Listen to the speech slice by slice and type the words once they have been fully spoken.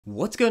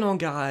What's going on,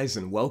 guys,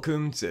 and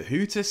welcome to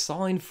Who to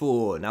Sign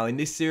For. Now in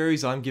this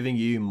series I'm giving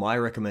you my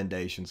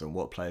recommendations on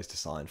what players to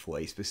sign for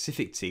a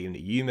specific team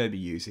that you may be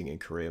using in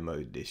career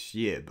mode this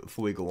year. But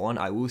before we go on,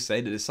 I will say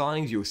that the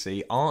signings you'll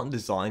see aren't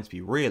designed to be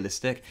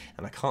realistic,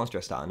 and I can't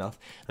stress that enough,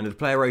 and the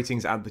player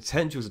ratings and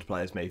potentials of the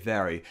players may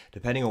vary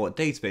depending on what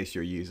database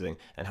you're using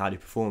and how they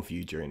perform for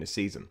you during the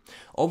season.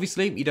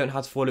 Obviously you don't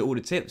have to follow all the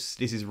tips.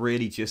 This is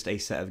really just a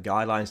set of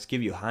guidelines to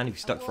give you a hand if you're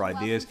stuck for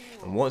ideas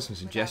and want some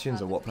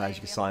suggestions on what players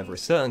you can sign for a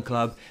certain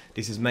club.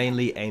 This is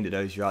mainly aimed at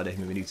those who are out there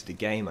who are new to the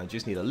game and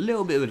just need a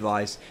little bit of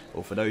advice,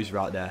 or for those who are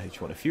out there who just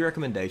want a few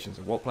recommendations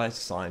of what players to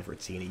sign for a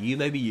team that you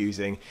may be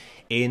using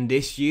in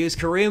this year's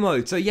career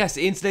mode. So yes,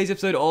 in today's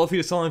episode of Who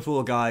to Sign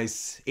For,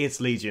 guys, it's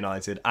Leeds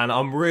United, and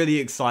I'm really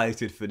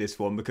excited for this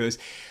one because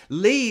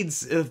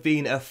Leeds have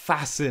been a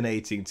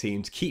fascinating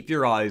team to keep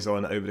your eyes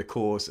on over the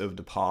course of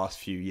the past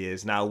few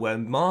years. Now,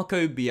 when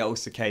Marco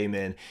Bielsa came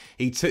in,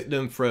 he took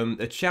them from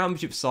a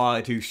championship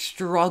side who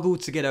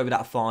struggled to get over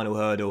that final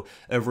hurdle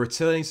of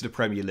returning to the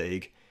Premier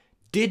League,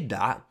 did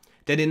that,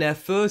 then in their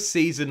first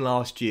season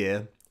last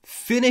year,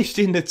 finished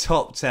in the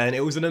top 10.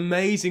 It was an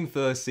amazing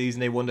first season.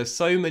 They won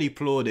so many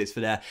plaudits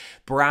for their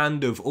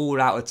brand of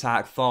all-out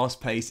attack,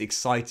 fast-paced,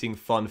 exciting,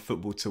 fun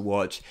football to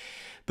watch.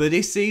 But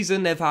this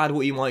season, they've had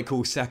what you might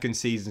call second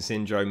season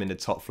syndrome in the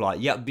top flight.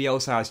 Yep,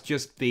 Bielsa has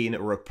just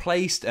been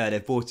replaced.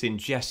 They've brought in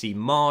Jesse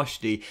Marsch,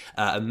 the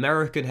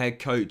American head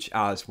coach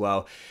as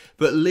well.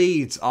 But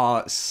Leeds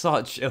are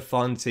such a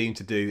fun team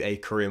to do a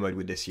career mode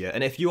with this year.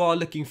 And if you are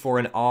looking for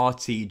an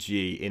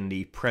RTG in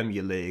the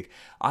Premier League,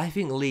 I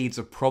think Leeds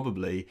are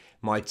probably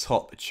my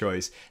top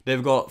choice.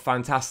 They've got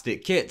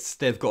fantastic kits.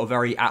 They've got a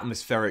very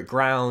atmospheric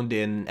ground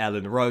in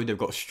Ellen Road. They've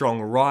got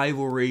strong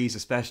rivalries,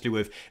 especially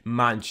with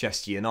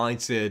Manchester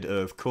United,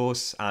 of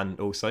course. And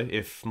also,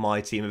 if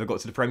my team ever got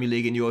to the Premier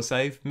League in your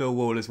save,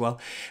 Millwall as well.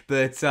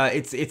 But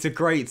it's a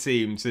great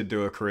team to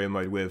do a career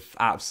mode with,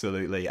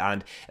 absolutely.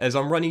 And as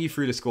I'm running you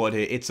through the squad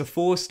here, it's a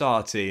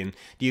 4-star team.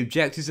 The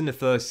objectives in the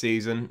first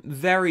season,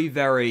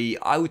 very,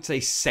 I would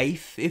say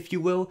safe, if you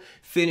will.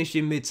 Finish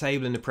in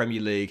mid-table in the Premier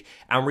League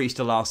and reach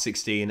the last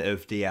 16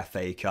 of the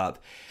FA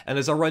Cup. And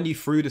as I run you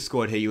through the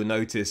squad here, you'll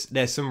notice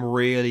there's some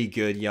really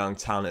good young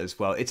talent as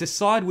well. It's a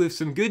side with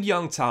some good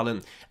young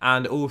talent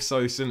and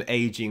also some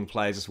aging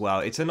players as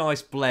well. It's a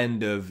nice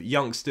blend of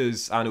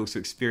youngsters and also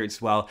experience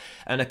as well,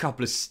 and a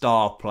couple of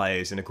star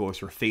players, and of course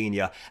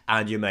Raphinha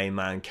and your main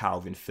man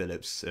Kalvin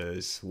Phillips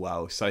as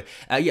well. So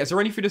yeah, so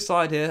running through the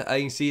side here, you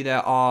can see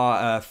there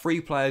are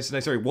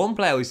one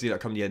player we see that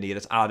come to the end here.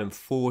 That's Adam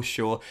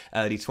Forshaw,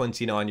 the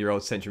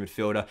 29-year-old central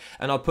midfielder,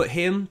 and I'll put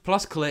him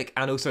plus Click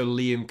and also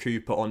Liam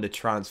Cooper on the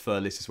transfer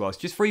list as well. It's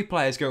just 3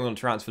 players going on the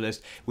transfer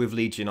list with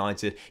Leeds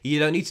United. You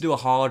don't need to do a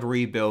hard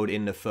rebuild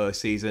in the first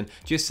season.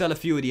 Just sell a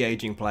few of the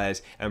aging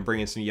players and bring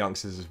in some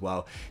youngsters as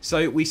well.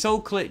 So we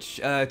sold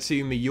Klitsch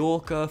to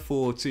Mallorca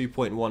for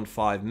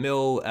 2.15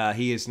 mil.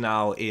 He is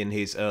now in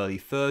his early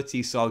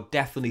 30s, so I'll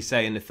definitely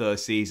say in the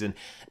first season,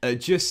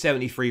 just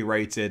 73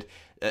 rated.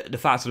 The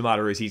fact of the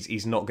matter is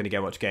he's not going to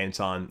get much game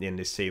time in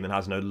this team and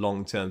has no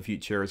long-term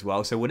future as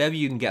well. So whatever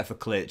you can get for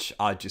Klitsch,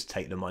 I'd just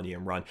take the money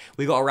and run.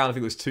 We got around, I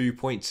think it was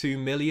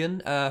 2.2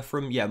 million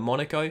from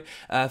Monaco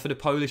for the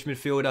Polish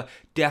midfielder.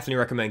 Definitely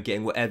recommend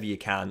getting whatever you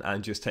can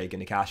and just taking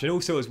the cash. And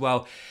also as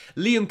well,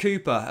 Liam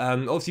Cooper,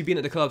 obviously been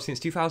at the club since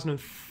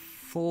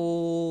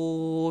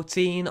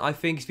 2014, I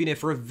think. He's been here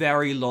for a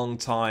very long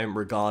time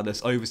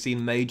regardless,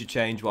 overseen major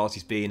change whilst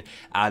he's been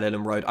at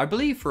Ellen Road. I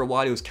believe for a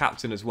while he was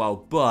captain as well,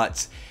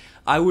 but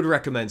I would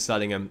recommend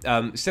selling him.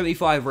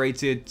 75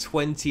 rated,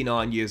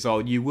 29 years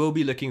old. You will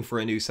be looking for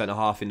a new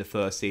centre-half in the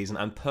first season,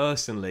 and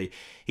personally,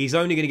 he's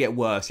only going to get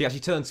worse. He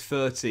actually turns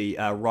 30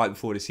 right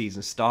before the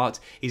season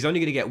starts. He's only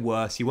going to get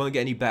worse. He won't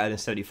get any better than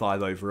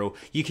 75 overall.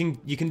 You can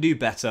do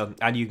better,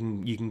 and you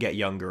can get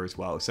younger as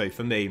well. So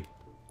for me,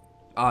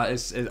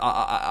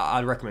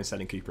 I'd recommend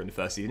selling Cooper in the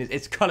first season.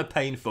 It's kind of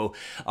painful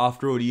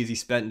after all the years he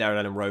spent there at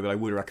Ellen Road, but I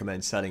would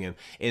recommend selling him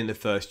in the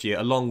first year,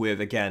 along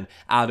with, again,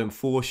 Adam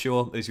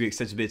Forshaw, as we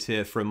extended a bit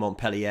here from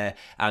Montpellier,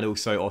 and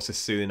also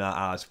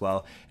Osasuna as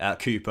well,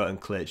 Cooper and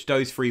Klitsch.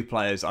 Those 3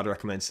 players I'd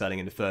recommend selling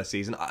in the first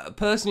season.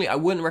 Personally, I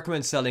wouldn't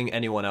recommend selling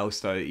anyone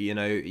else, though. You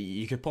know,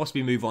 you could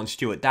possibly move on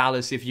Stuart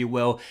Dallas, if you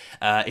will.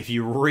 If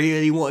you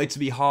really wanted to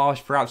be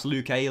harsh, perhaps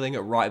Luke Ayling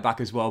at right back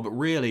as well. But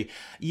really,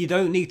 you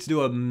don't need to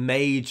do a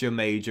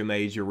major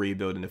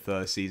rebuild in the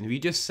first season. If you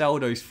just sell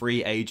those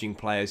 3 aging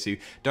players who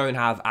don't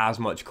have as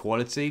much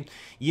quality,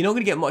 you're not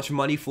going to get much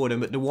money for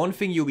them. But the one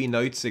thing you'll be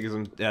noticing as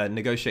I'm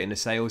negotiating the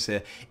sales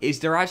here is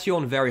they're actually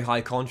on very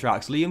high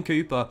contracts. Liam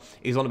Cooper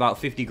is on about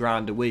 50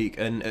 grand a week,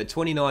 and at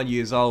 29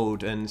 years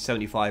old and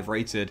 75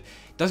 rated,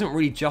 doesn't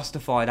really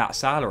justify that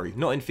salary.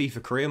 Not in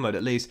FIFA career mode,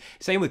 at least.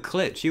 Same with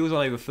Klitsch. He was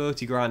on over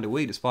 30 grand a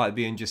week despite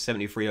being just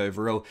 73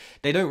 overall.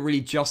 They don't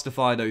really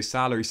justify those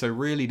salaries. So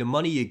really, the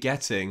money you're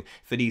getting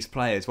for these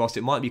players, while whilst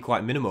it might be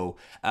quite minimal,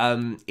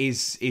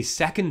 is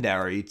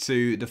secondary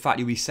to the fact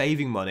you'll be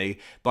saving money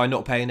by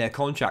not paying their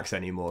contracts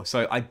anymore.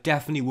 So I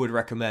definitely would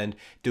recommend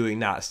doing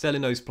that,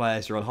 selling those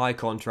players who are on high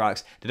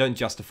contracts, they don't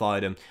justify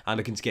them, and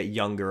looking to get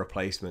younger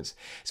replacements.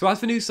 So as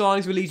for new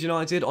signings with Leeds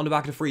United, on the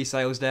back of the free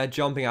sales there,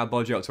 jumping our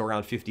budget up to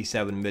around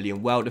 57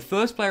 million. Well, the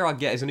first player I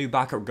get is a new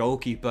backup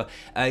goalkeeper.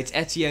 It's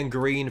Etienne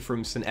Green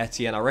from St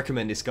Etienne. I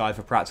recommend this guy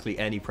for practically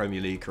any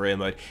Premier League career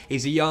mode.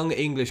 He's a young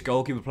English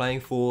goalkeeper playing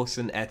for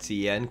St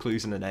Etienne,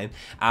 clues in the name,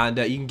 and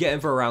you can get him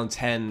for around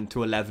 10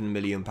 to 11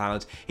 million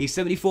pounds. He's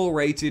 74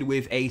 rated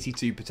with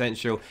 82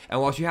 potential, and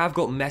whilst you have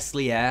got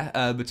Meslier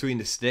between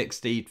the sticks,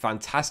 the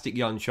fantastic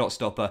young shot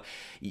stopper,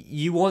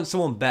 you want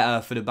someone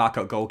better for the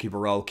backup goalkeeper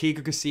role.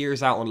 Kiko Casilla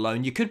is out on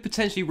loan. You could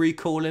potentially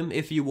recall him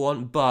if you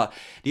want, but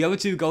the other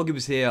two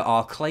goalkeepers here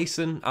are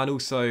Clayson and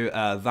also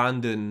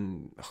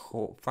Vanden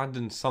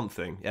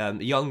something,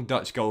 young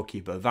Dutch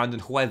goalkeeper,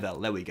 Vanden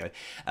Heuvel, there we go.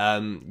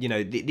 You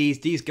know,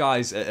 these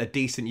guys are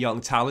decent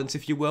young talents,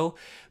 if you will.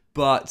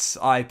 But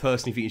I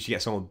personally think you should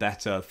get someone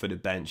better for the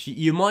bench.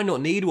 You might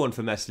not need one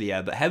for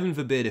Meslier, but heaven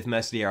forbid if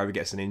Meslier ever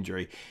gets an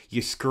injury,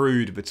 you're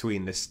screwed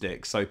between the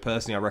sticks. So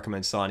personally, I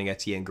recommend signing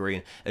Etienne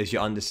Green as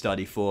your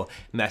understudy for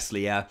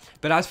Meslier.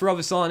 But as for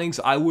other signings,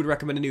 I would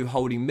recommend a new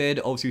holding mid.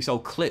 Obviously, we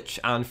sold Klitsch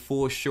and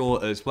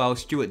Forshaw as well.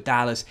 Stuart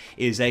Dallas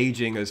is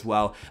aging as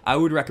well. I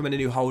would recommend a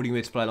new holding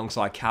mid to play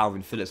alongside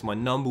Kalvin Phillips. My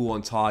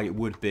 #1 target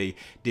would be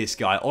this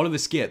guy, Oliver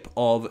Skipp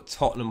of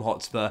Tottenham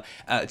Hotspur.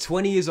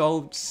 20 years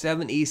old,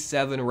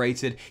 77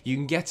 rated. You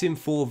can get him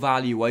for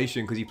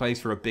valuation because he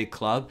plays for a big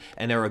club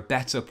and there are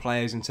better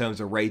players in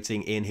terms of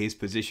rating in his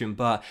position,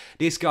 but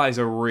this guy's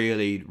a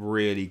really,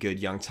 really good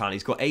young talent.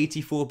 He's got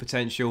 84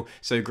 potential,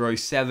 so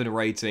grows 7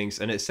 ratings,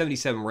 and at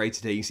 77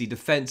 rated here, you can see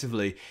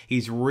defensively,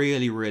 he's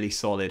really, really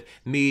solid.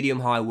 Medium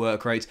high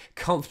work rates,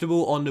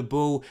 comfortable on the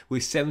ball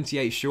with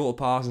 78 short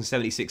pass and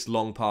 76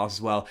 long pass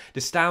as well.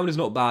 The stamina's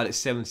not bad at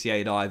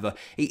 78 either.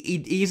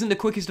 He isn't the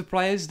quickest of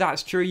players,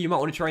 that's true. You might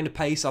want to train the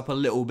pace up a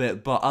little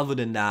bit, but other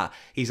than that,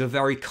 he's a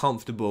very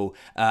comfortable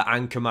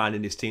anchor man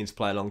in his team to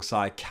play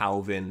alongside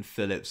Kalvin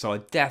Phillips. So I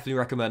definitely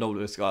recommend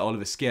Oliver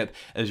Skipp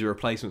as your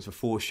replacements for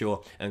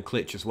Forshaw and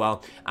Klitsch as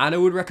well. And I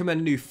would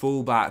recommend a new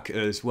fullback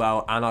as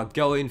well. And I'd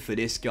go in for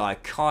this guy,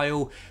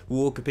 Kyle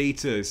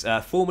Walker-Peters.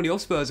 Formerly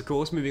of Spurs, of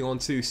course, moving on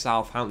to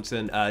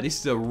Southampton. This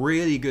is a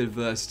really good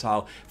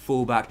versatile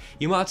fullback.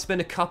 You might have to spend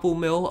a couple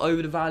mil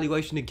over the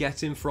valuation to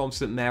get him from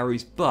St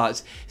Mary's,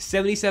 but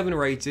 77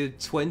 rated,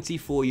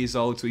 24 years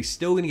old, so he's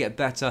still going to get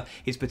better.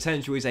 His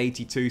potential is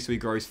 82, so he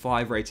grows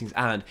 5 ratings.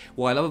 And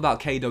what I love about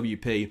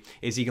KWP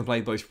is he can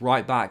play both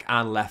right back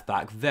and left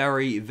back.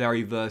 Very,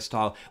 very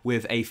versatile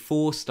with a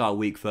 4-star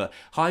weak foot.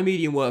 High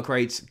medium work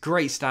rates,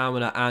 great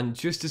stamina, and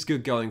just as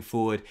good going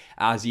forward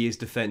as he is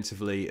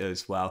defensively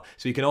as well.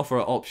 So he can offer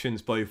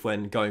options both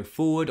when going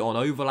forward on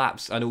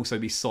overlaps and also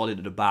be solid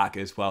at the back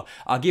as well.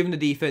 I'll give him the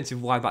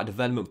defensive wide back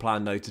development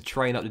plan though to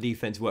train up the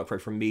defensive work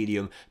rate from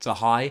medium to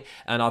high,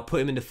 and I'll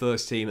put him in the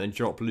first team and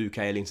drop Luke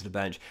Ayling to the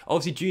bench.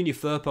 Obviously, Junior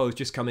Firpo has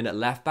just come in at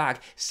left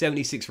back,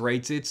 76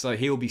 rated, so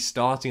he'll be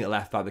starting at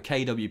left back, but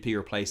KWP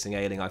replacing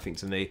Ayling, I think,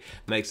 to me,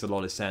 makes a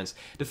lot of sense.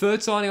 The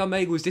third signing I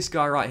made was this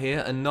guy right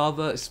here,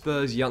 another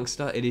Spurs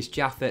youngster. It is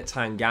Japhet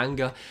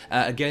Tanganga.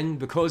 Again,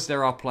 because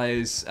there are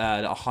players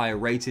that are higher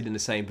rated in the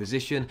same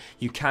position,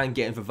 you can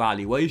get him for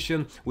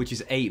valuation, which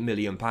is £8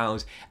 million,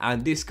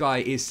 and this guy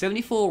is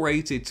 74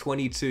 rated,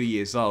 22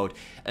 years old.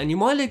 And you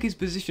might look at his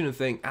position and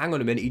think, hang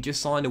on a minute, you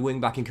just signed a wing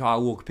back in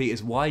Kyle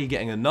Walker-Peters, why are you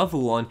getting another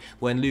one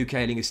when Luke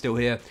Ayling is still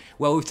here?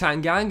 Well, with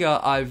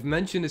Tanganga, I've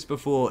mentioned this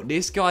before,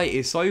 this guy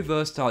is so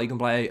versatile, you can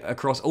play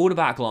across all the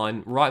back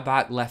line, right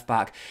back, left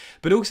back,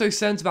 but also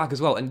centre back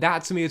as well, and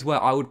that to me is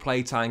where I would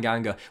play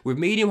Tanganga. With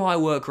medium high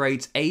work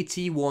rates,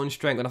 81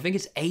 strength, and I think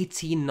it's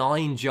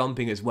 89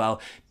 jumping as well.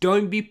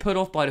 Don't be put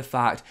off by the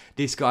fact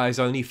this guy is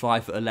only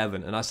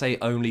 5'11", and I say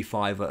only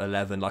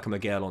 5'11", like I'm a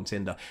girl on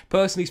Tinder.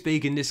 Personally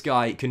speaking, this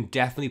guy can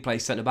definitely play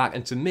centre back,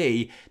 and to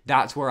me,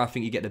 that's where I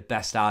think you get the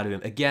best out of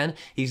him. Again,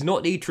 he's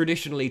not the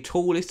traditionally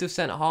tallest of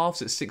centre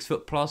halves at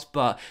 6'+,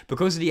 but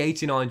because of the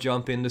 89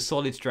 jumping, the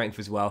solid strength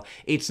as well,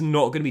 it's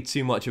not going to be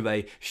too much of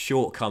a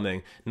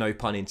shortcoming, no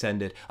pun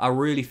intended. I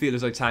really feel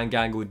as though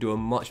Tanganga would do a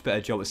much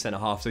better job at centre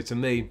half, so to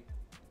me,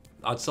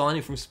 I'd sign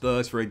him from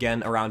Spurs for,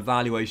 again, around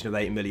valuation of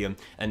 8 million,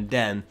 and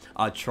then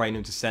I'd train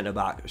him to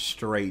centre-back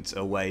straight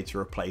away to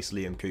replace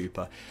Liam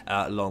Cooper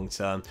long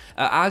term.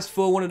 As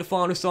for one of the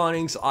final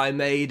signings I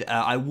made,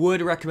 I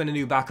would recommend a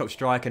new backup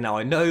striker. Now,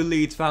 I know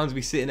Leeds fans will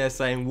be sitting there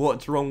saying,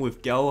 what's wrong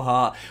with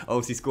Gelhardt?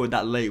 Obviously scored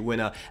that late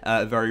winner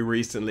very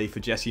recently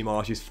for Jesse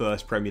Marsch's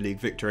first Premier League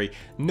victory.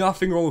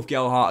 Nothing wrong with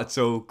Gelhardt at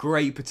all.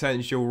 Great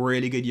potential,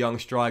 really good young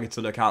striker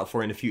to look out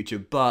for in the future,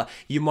 but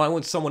you might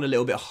want someone a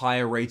little bit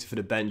higher rated for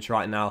the bench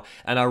right now.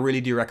 and I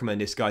really do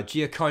recommend this guy,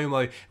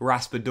 Giacomo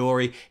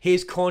Raspadori.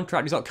 His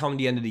contract is upcoming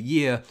the end of the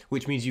year,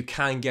 which means you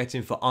can get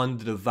him for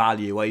under the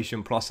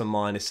valuation, plus a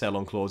minor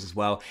sell-on clause as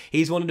well.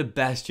 He's one of the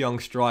best young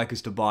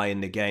strikers to buy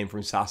in the game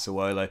from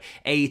Sassuolo.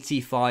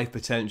 85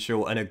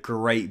 potential and a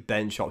great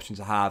bench option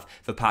to have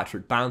for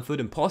Patrick Bamford,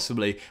 and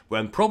possibly,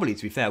 well, probably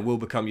to be fair, will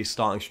become your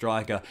starting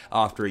striker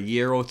after a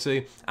year or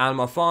two. And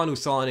my final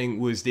signing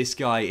was this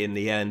guy in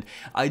the end.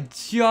 I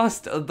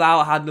just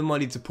about had the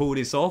money to pull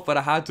this off, but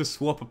I had to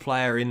swap a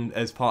player in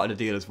as part of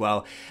the deal as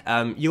well.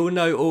 You'll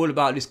know all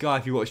about this guy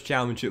if you watch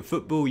Championship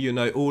football. You'll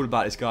know all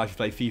about this guy if you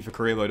play FIFA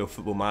Career Mode or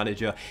Football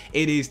Manager.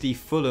 It is the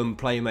Fulham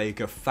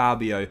playmaker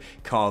Fabio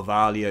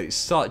Carvalho.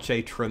 Such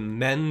a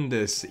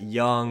tremendous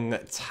young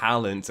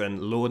talent,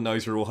 and Lord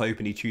knows we're all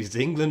hoping he chooses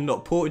England,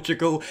 not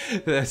Portugal,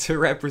 to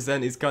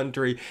represent his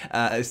country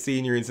at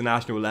senior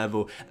international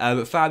level.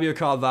 But Fabio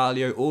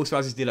Carvalho also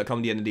has his deal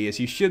coming the end of the year,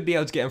 so you should be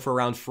able to get him for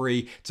around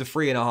 3 to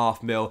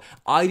 3.5 mil.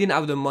 I didn't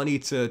have the money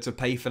to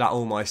pay for that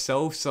all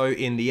myself, so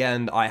in the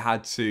end I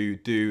had to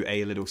do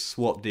a little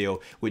swap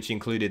deal, which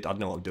included, I don't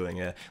know what I'm doing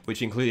here,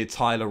 which included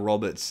Tyler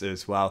Roberts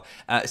as well.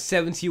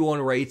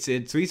 71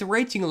 rated, so he's a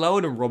rating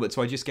lower than Roberts,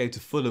 so I just gave to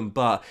Fulham,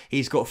 but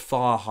he's got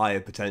far higher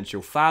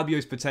potential.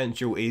 Fabio's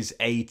potential is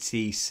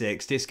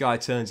 86. This guy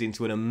turns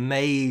into an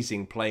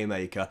amazing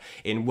playmaker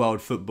in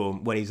world football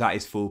when he's at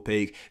his full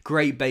peak.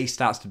 Great base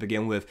stats to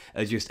begin with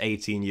as just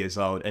 18 years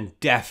old, and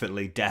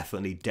definitely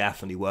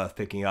worth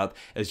picking up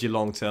as your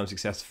long-term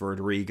successor for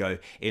Rodrigo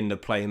in the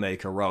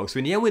playmaker role. So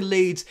in the end with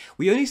Leeds,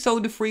 we only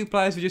sold the 3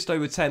 players for just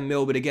over 10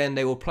 mil, but again,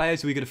 they were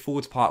players who we could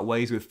afford to part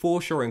ways with,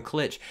 Forshaw and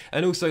Klitsch,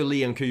 and also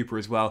Liam Cooper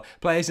as well.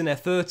 Players in their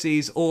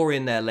 30s or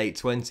in their late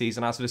 20s,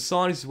 and as for the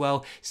signings as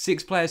well,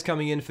 6 players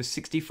coming in for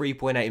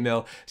 63.8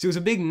 mil, so it was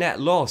a big net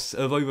loss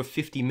of over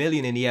 50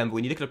 million in the end. But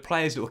when you look at the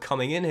players that were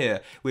coming in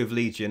here with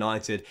Leeds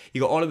United,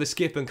 you got Oliver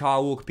Skip and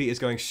Kyle Walker-Peters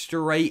going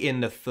straight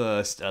in the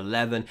first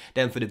 11.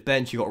 Then for the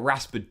bench, you got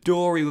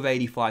Raspadori with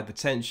 85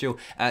 potential,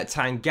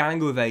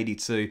 Tanganga with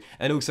 82,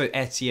 and also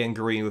Etienne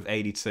Green with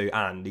 82,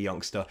 and the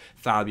youngster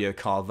Fabio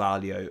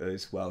Carvalho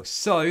as well.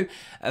 So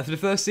for the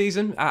first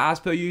season, as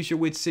per usual,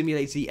 we'd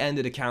simulate the end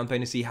of the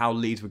campaign to see how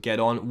Leeds would get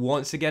on.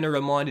 Once again, a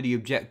reminder, the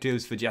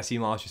objectives for Jesse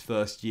Marsch's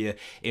first year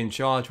in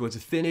charge were to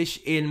finish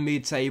in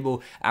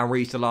mid-table and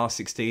reach the last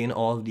 16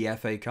 of the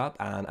FA Cup.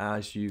 And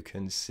as you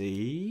can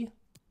see,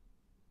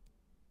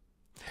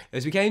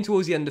 as we came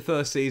towards the end of the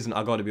first season,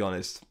 I got to be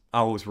honest,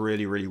 I was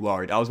really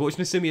worried. I was watching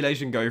the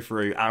simulation go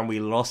through and we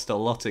lost a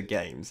lot of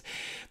games.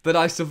 But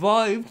I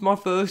survived my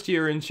first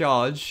year in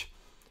charge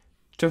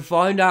to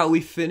find out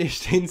we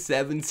finished in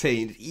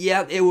 17th.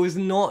 Yeah, it was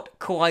not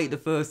quite the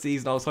first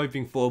season I was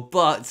hoping for,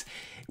 but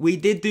we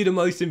did do the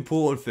most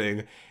important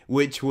thing,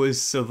 which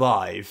was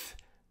survive.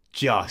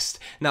 Just.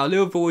 Now,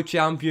 Liverpool were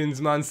champions,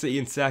 Man City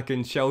in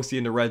second, Chelsea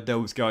and the Red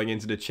Devils going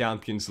into the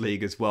Champions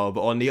League as well.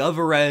 But on the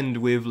other end,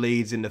 with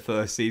Leeds in the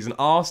first season,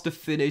 asked to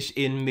finish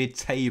in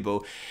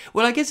mid-table.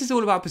 Well, I guess it's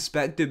all about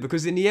perspective,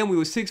 because in the end, we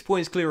were 6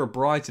 points clear of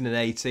Brighton and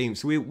 18th.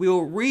 So we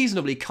were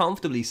reasonably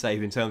comfortably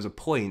safe in terms of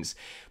points.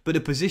 But the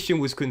position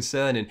was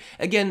concerning.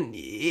 Again,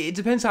 it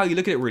depends how you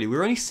look at it, really. We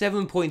were only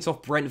 7 points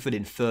off Brentford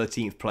in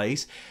 13th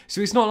place.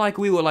 So it's not like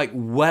we were, like,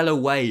 well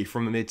away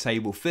from a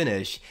mid-table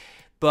finish.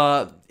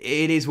 But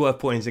it is worth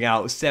pointing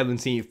out,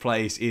 17th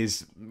place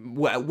is,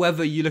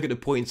 whether you look at the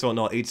points or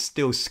not, it's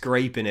still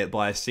scraping it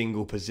by a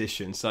single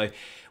position. So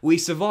we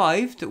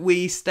survived,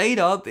 we stayed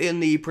up in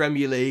the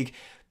Premier League,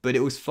 but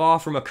it was far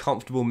from a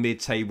comfortable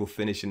mid-table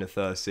finish in the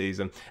first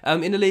season.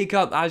 In the League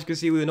Cup, as you can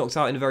see, we were knocked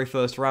out in the very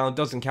first round.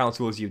 Doesn't count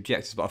towards the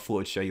objectives, but I thought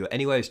I'd show you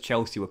anyway, as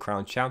Chelsea were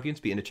crowned champions,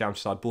 beating the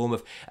Championship side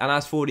Bournemouth. And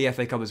as for the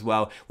FA Cup as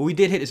well, we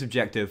did hit this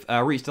objective,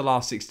 reached the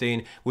last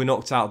 16. We're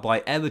knocked out by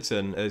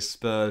Everton as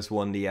Spurs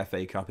won the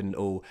FA Cup in an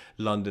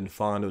all-London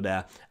final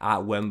there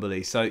at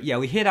Wembley. So yeah,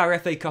 we hit our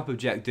FA Cup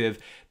objective,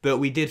 but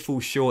we did fall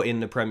short in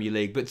the Premier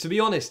League. But to be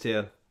honest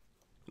here,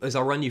 as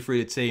I run you through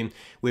the team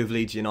with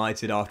Leeds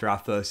United after our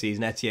first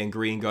season, Etienne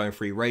Green going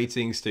 3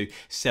 ratings to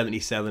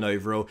 77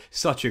 overall.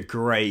 Such a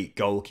great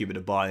goalkeeper to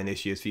buy in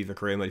this year's FIFA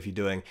Career Mode if you're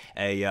doing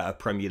a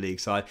Premier League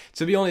side.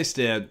 To be honest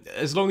here,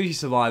 as long as you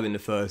survive in the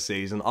first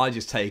season, I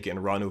just take it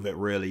and run with it,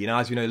 really. You know,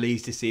 as you know,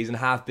 Leeds this season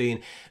have been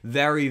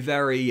very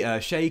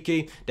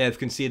shaky. They've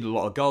conceded a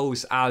lot of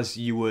goals, as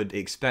you would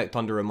expect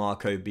under a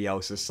Marco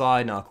Bielsa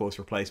side. Now, of course,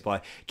 replaced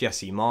by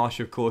Jesse Marsch,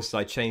 of course.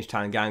 I changed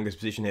Tanganga's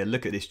position here.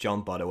 Look at this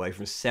jump, by the way,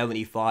 from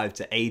 75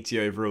 to 80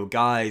 overall.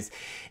 Guys,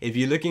 if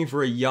you're looking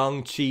for a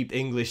young, cheap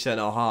English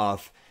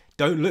centre-half,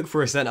 don't look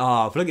for a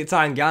centre-half. Look at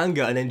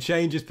Tanganga and then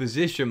change his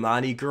position,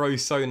 man. He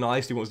grows so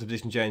nicely once the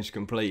position change is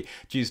complete,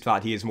 due to the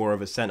fact he is more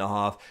of a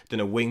centre-half than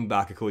a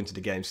wing-back according to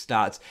the game's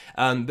stats.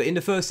 But in the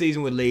first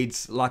season with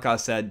Leeds, like I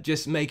said,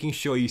 just making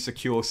sure you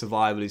secure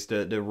survival is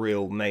the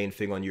real main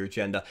thing on your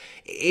agenda.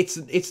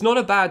 It's not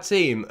a bad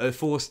team, a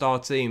 4-star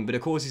team, but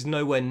of course it's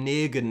nowhere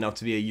near good enough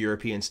to be a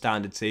European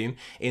standard team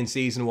in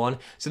Season 1.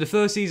 So the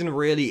first season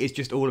really is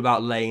just all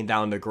about laying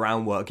down the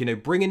groundwork, you know,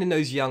 bringing in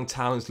those young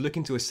talents,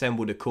 looking to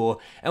assemble the core,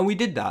 and we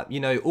did that. You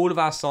know, all of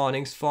our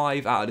signings,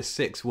 5 out of the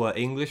 6 were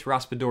English,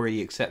 Raspadori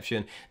the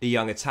exception, the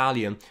young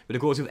Italian. But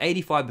of course, with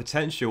 85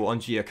 potential on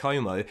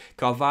Giacomo,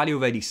 Carvalho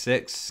with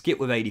 86, Skip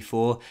with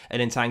 84,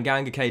 and then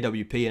Tanganga,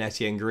 KWP, and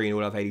Etienne Green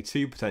all have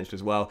 82 potential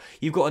as well.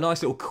 You've got a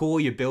nice little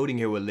core you're building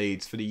here with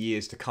Leeds for the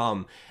years to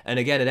come. And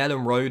again, at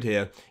Ellen Road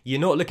here, you're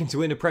not looking to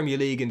win the Premier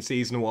League in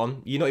Season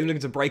 1. You're not even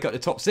looking to break up the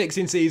top 6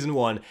 in Season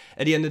 1.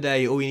 At the end of the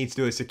day, all you need to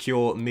do is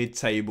secure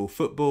mid-table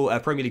football,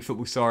 Premier League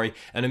football, sorry,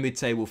 and a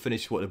mid-table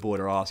finish what the board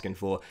are asking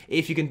for.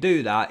 If you can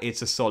do that,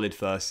 it's a solid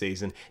first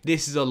season.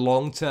 This is a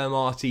long-term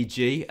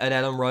RTG at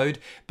Ellen Road,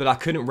 but I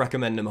couldn't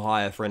recommend them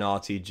higher for an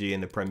RTG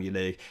in the Premier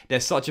League. They're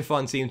such a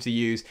fun team to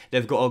use.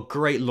 They've got a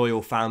great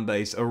loyal fan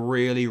base, a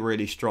really,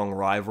 really strong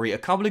rivalry, a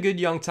couple of good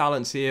young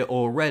talents here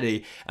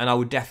already, and I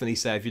would definitely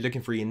say if you're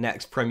looking for your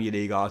next Premier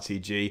League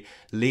RTG,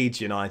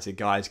 Leeds United,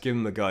 guys, give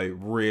them a go.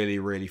 Really,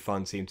 really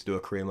fun team to do a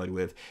career mode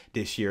with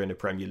this year in the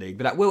Premier League.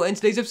 But that will end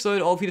today's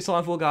episode of Who to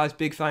Sign For, guys.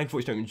 Big thank you for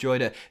watching. If you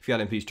enjoyed it. If you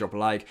hadn't, please drop a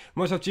like.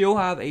 Much love to you all.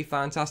 Have a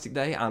fantastic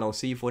day, and I'll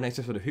see you for the next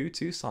episode of Who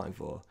to Sign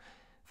For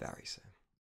very soon.